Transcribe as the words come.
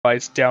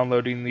It's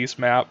downloading these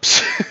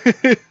maps.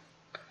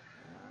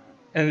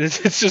 And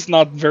it's just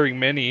not very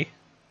many.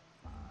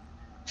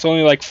 It's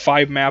only like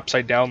 5 maps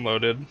I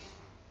downloaded.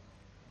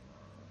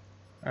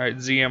 Alright,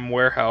 ZM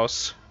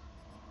Warehouse.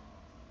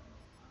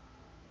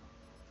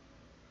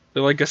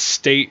 They're like a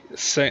state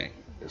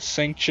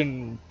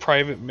sanctioned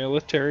private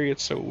military.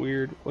 It's so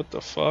weird. What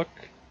the fuck?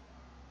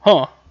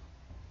 Huh.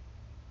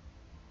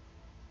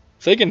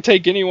 If they can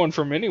take anyone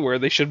from anywhere,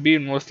 they should be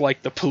in with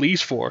like the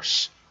police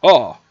force.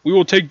 Oh, we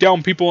will take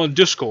down people on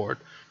Discord.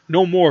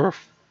 No more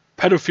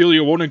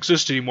pedophilia won't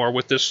exist anymore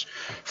with this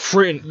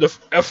the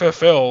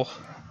FFL.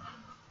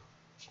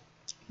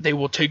 They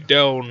will take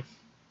down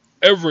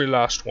every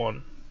last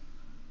one.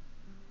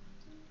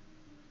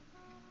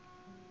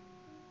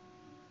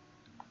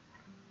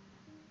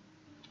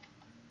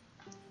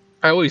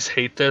 I always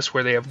hate this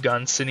where they have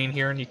guns sitting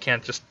here and you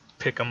can't just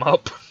pick them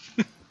up.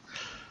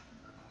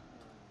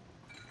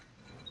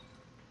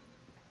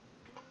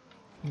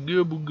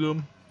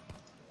 Gum.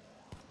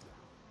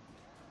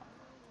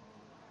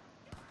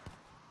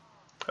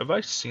 Have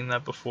I seen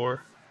that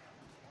before?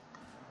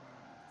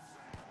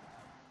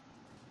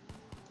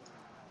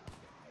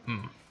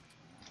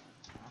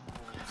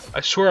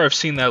 I swear I've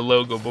seen that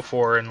logo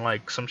before in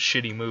like some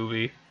shitty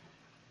movie.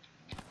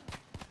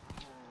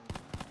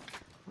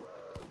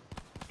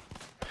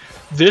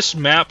 This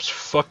map's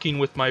fucking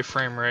with my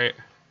frame rate.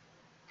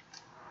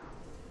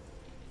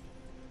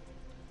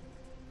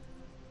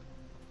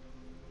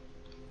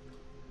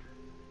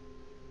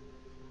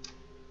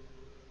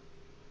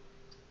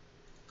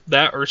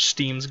 That or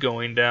Steam's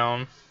going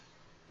down.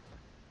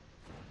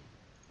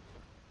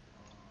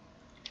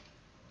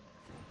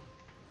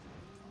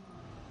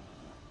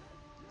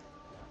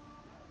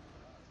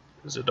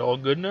 Is it all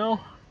good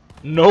now?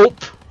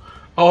 Nope.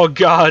 Oh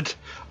god.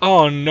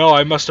 Oh no,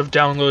 I must have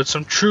downloaded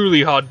some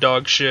truly hot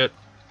dog shit.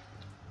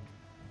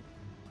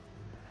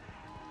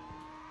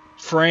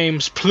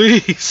 Frames,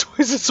 please. Why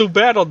is it so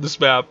bad on this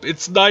map?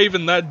 It's not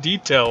even that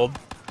detailed.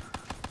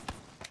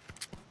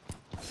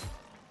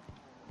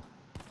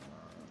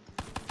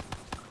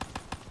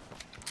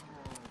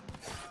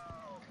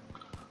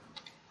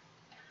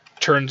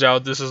 Turns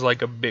out this is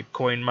like a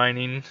Bitcoin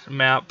mining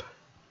map.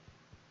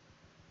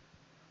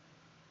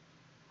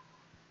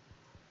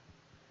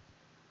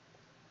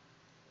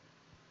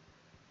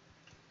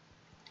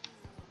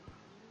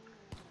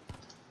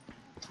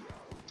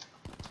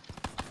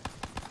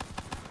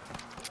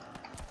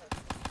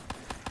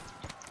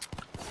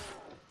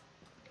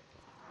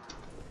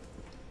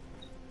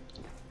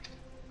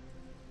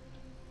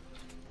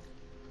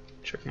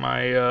 Check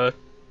my,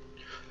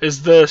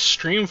 is the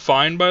stream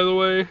fine, by the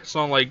way? It's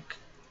not like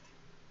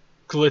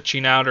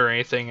glitching out or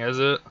anything, is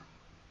it?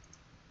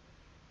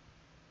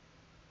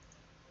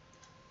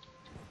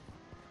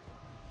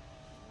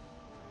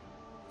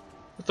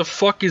 What the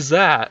fuck is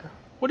that?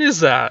 What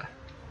is that?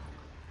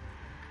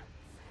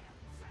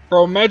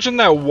 Bro, imagine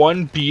that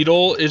one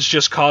beetle is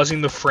just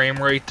causing the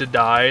frame rate to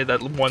die.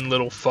 That one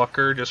little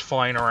fucker just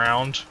flying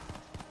around.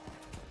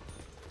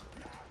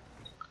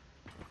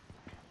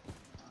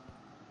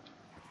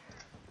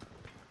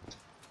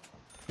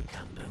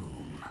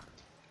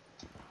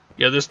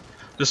 Yeah,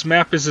 this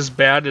map is as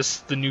bad as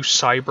the new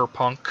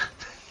Cyberpunk.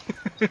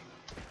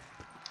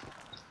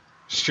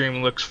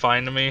 Stream looks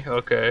fine to me.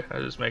 Okay, I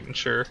was just making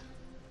sure.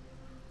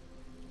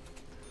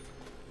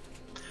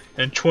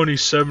 In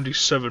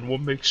 2077,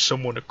 what makes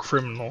someone a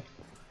criminal?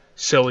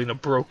 Selling a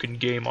broken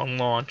game on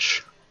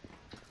launch.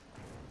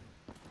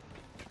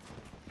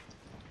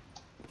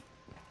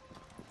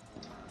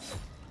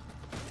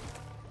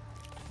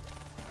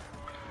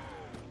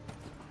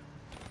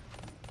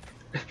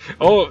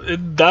 Oh,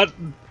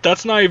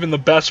 that's not even the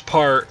best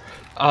part.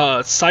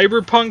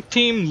 Cyberpunk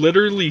team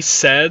literally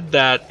said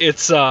that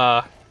it's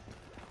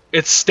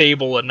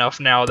stable enough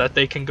now that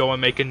they can go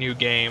and make a new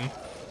game.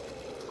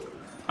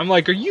 I'm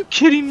like, are you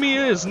kidding me?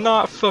 It is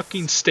not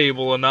fucking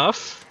stable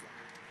enough.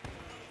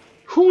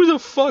 Who the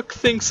fuck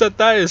thinks that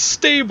that is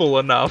stable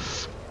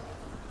enough?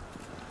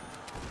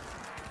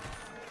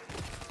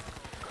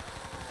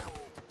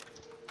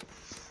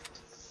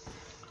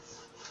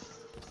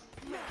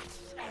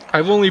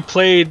 I've only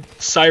played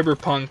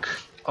Cyberpunk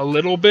a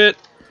little bit,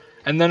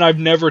 and then I've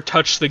never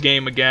touched the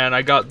game again.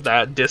 I got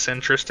that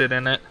disinterested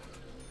in it.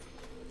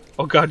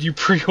 Oh god, you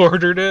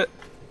pre-ordered it?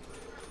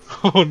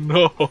 Oh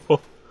no.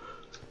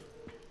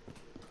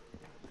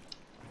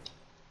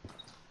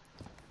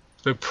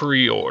 The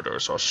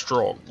pre-orders are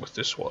strong with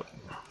this one.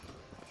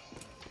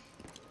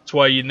 That's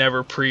why you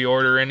never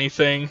pre-order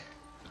anything.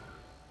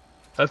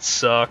 That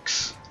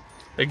sucks.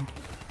 Like,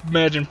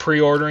 imagine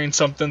pre-ordering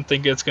something,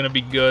 thinking it's gonna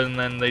be good, and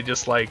then they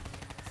just like,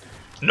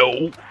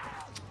 no.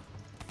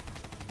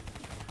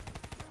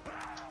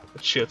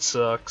 That shit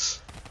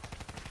sucks.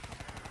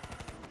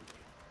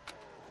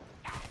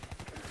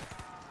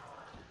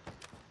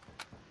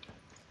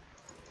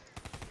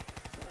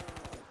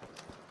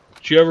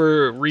 Did you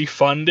ever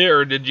refund it,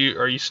 or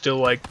are you still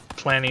like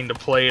planning to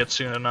play it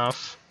soon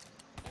enough?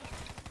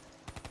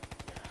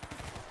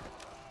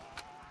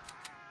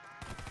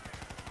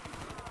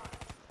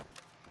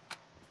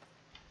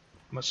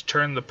 Must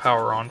turn the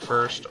power on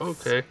first.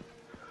 Okay.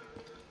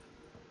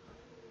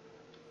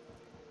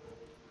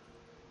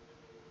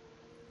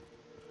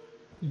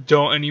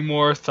 Don't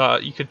anymore.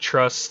 Thought you could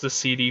trust the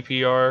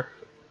CDPR,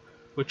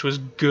 which was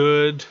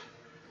good,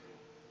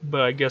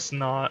 but I guess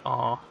not.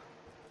 Aw.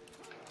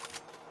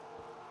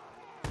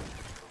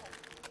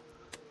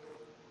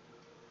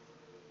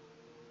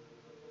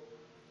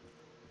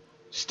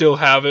 Still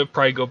have it,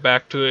 probably go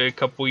back to it a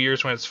couple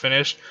years when it's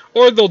finished,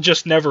 or they'll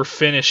just never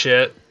finish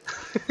it.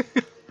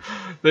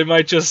 They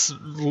might just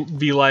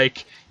be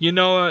like, you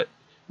know what,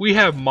 we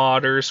have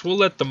modders, we'll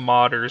let the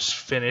modders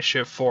finish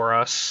it for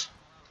us.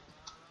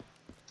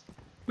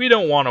 We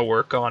don't want to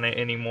work on it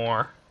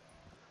anymore.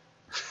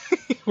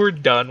 We're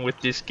done with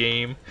this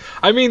game.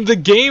 I mean,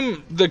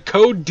 the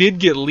code did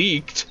get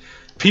leaked.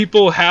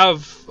 People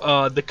have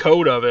the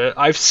code of it.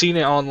 I've seen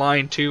it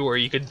online too, where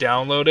you could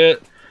download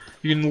it.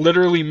 You can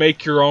literally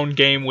make your own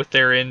game with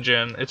their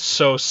engine. It's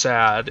so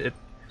sad.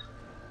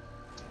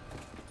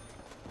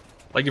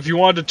 Like, if you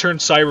wanted to turn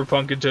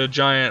Cyberpunk into a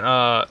giant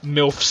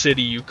MILF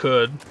city, you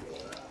could.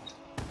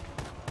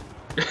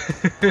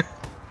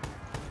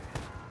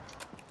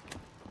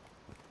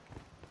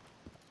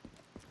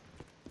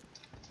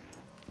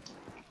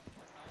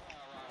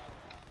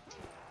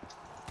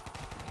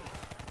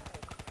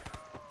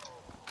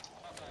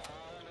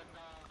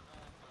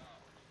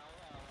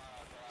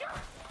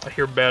 I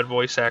hear bad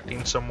voice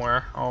acting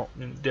somewhere. Oh,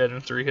 dead in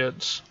 3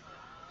 hits.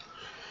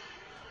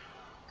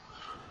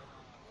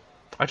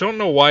 I don't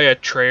know why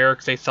at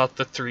Treyarch they thought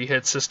the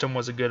 3-hit system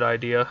was a good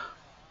idea.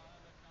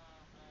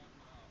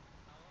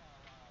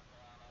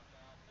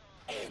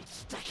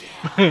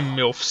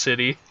 MILF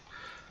City.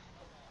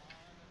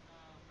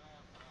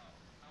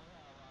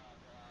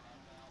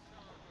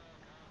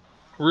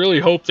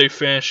 Really hope they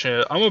finish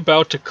it. I'm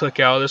about to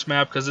click out of this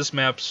map because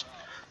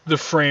the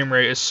frame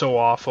rate is so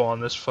awful on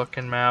this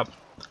fucking map.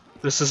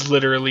 This is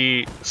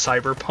literally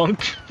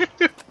Cyberpunk.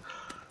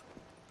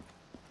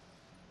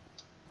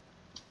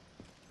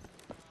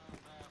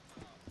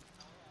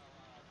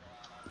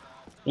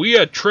 We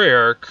at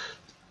Treyarch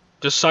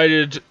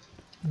decided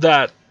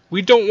that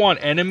we don't want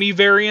enemy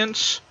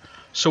variants,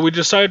 so we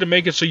decided to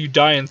make it so you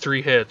die in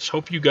 3 hits.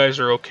 Hope you guys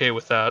are okay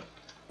with that.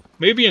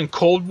 Maybe in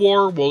Cold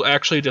War we'll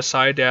actually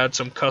decide to add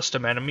some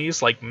custom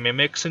enemies like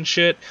mimics and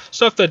shit.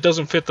 Stuff that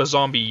doesn't fit the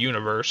zombie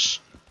universe.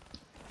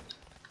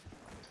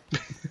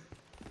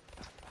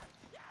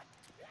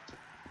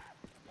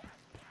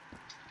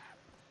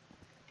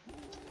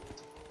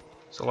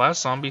 Is the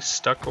last zombie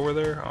stuck over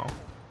there? Oh.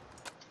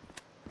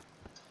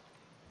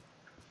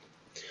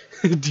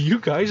 Do you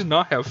guys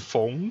not have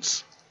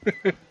phones?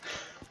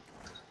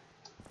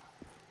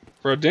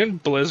 Bro,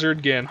 didn't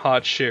Blizzard get in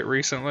hot shit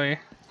recently?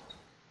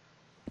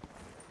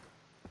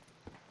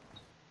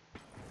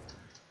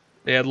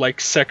 They had like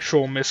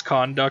sexual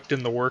misconduct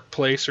in the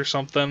workplace or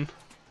something.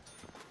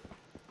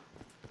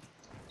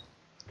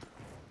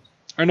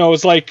 Or no, it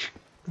was like,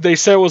 they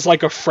said it was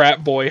like a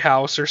frat boy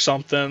house or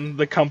something.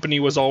 The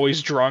company was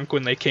always drunk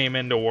when they came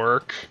into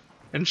work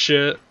and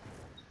shit.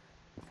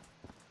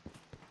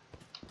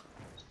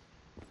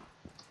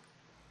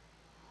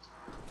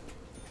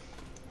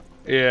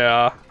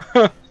 Yeah.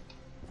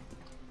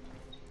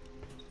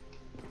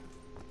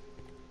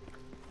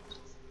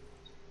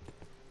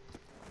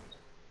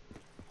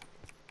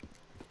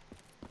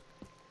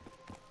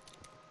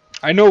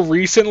 I know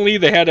recently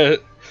they had a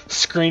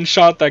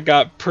screenshot that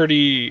got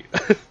pretty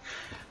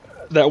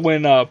that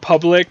went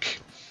public,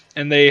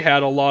 and they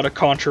had a lot of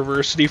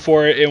controversy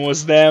for it. It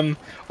was them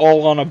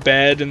all on a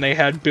bed and they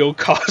had Bill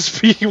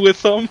Cosby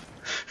with them.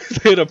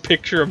 They had a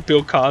picture of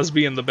Bill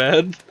Cosby in the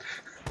bed.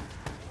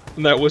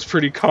 And that was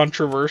pretty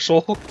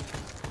controversial.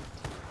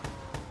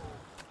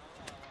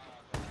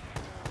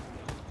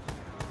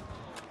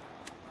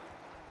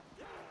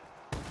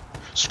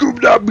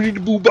 Scoop da beat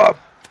boop up.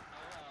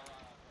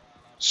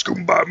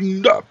 Scoop bop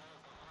up.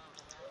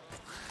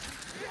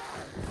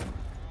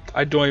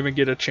 I don't even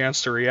get a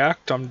chance to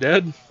react. I'm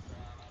dead.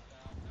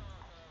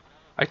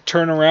 I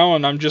turn around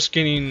and I'm just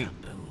getting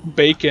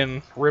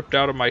bacon ripped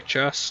out of my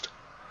chest.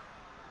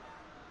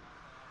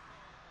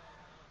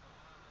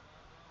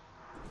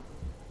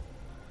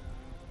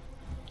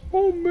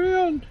 Oh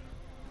man,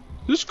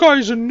 this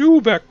guy's a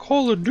noob at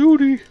Call of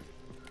Duty.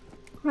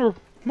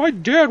 My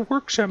dad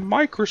works at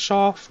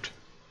Microsoft.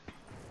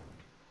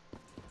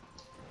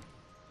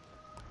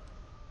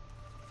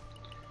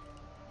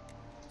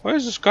 Why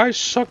does this guy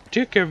suck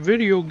dick at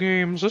video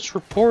games? Let's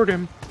report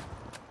him.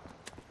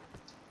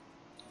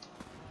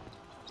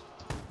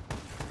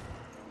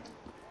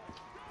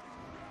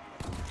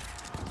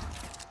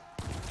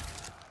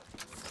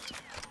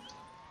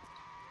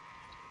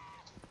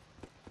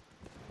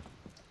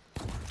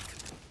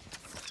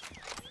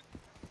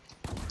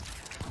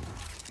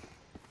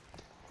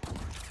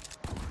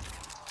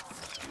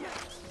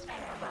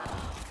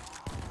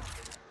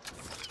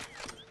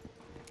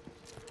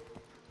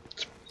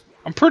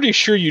 I'm pretty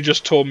sure you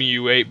just told me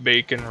you ate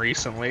bacon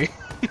recently.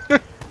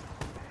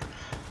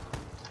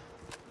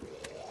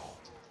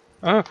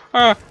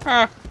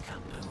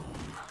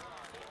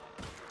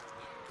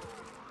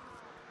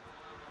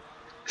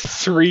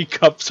 3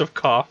 cups of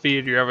coffee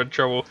and you're having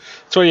trouble.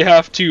 So you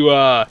have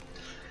to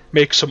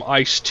make some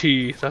iced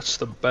tea. That's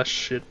the best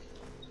shit.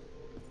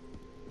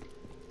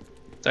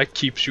 That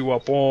keeps you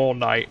up all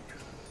night.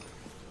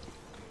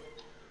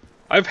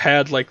 I've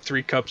had like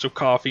 3 cups of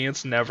coffee and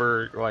it's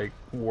never like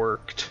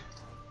worked.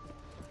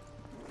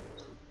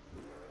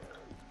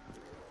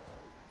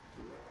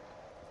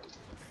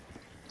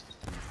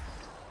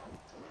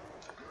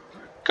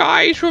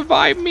 Guys,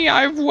 revive me,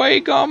 I have way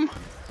gum.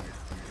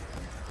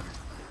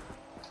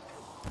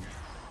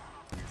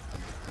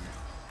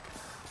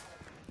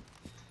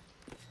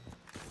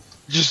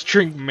 Just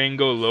drink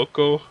Mango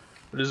Loco.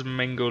 What is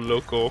Mango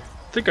Loco?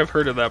 I think I've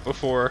heard of that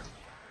before.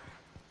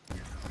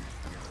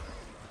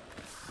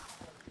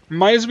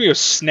 Reminds me of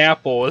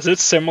Snapple. Is it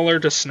similar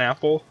to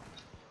Snapple?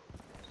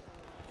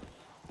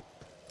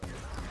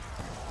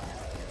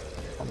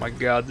 Oh my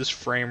god, this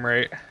frame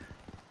rate.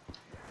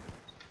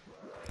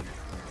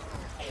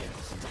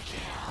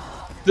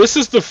 This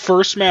is the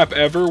first map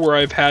ever where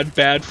I've had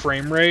bad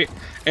frame rate,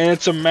 and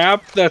it's a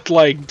map that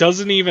like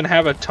doesn't even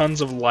have a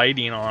tons of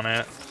lighting on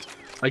it.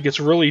 Like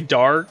it's really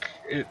dark.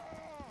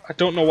 I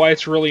don't know why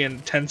it's really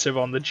intensive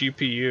on the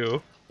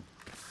GPU.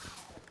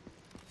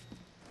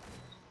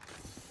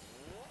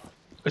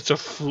 It's a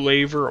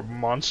flavor of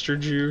Monster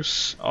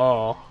Juice.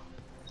 Oh.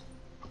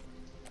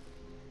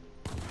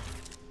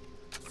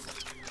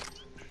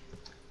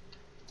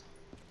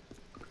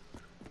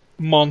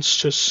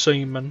 Monster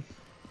Semen.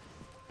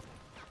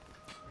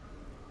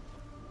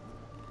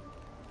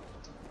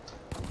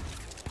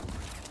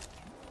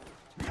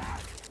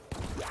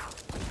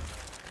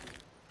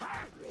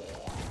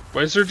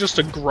 Why is there just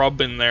a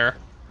grub in there?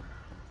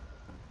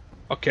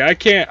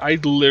 Okay, I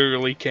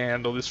literally can't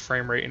handle this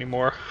frame rate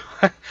anymore.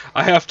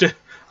 I have to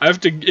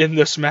end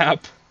this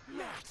map.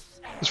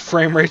 This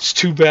frame rate's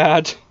too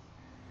bad.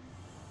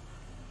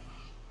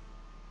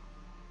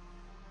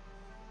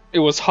 It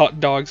was hot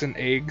dogs and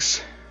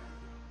eggs.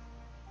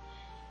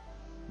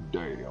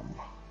 Damn.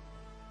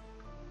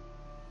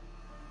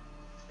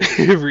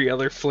 Every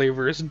other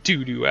flavor is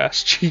doo-doo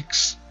ass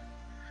cheeks.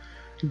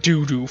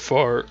 Doo-doo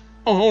fart.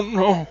 Oh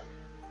no.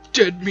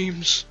 Dead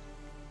memes.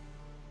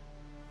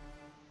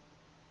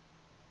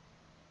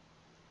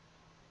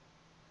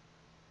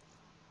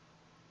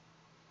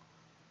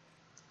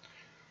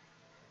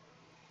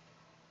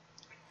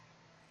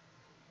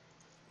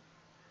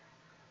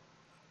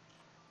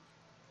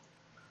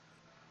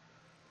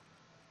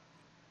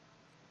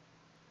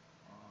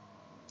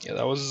 Yeah,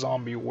 that was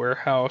Zombie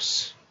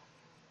Warehouse.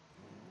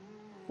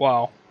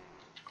 Wow.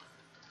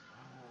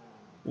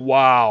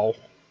 Wow.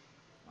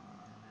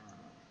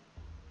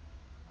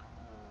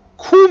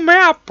 Cool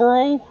map,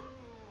 bro.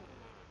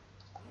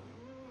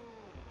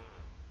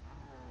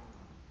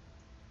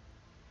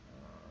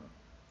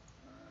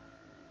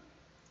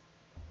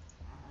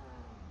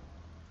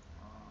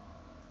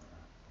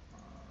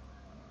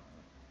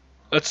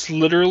 That's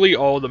literally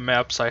all the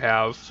maps I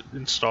have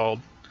installed.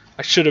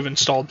 I should have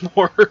installed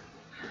more.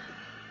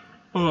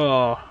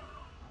 Oh.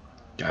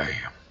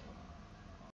 Damn.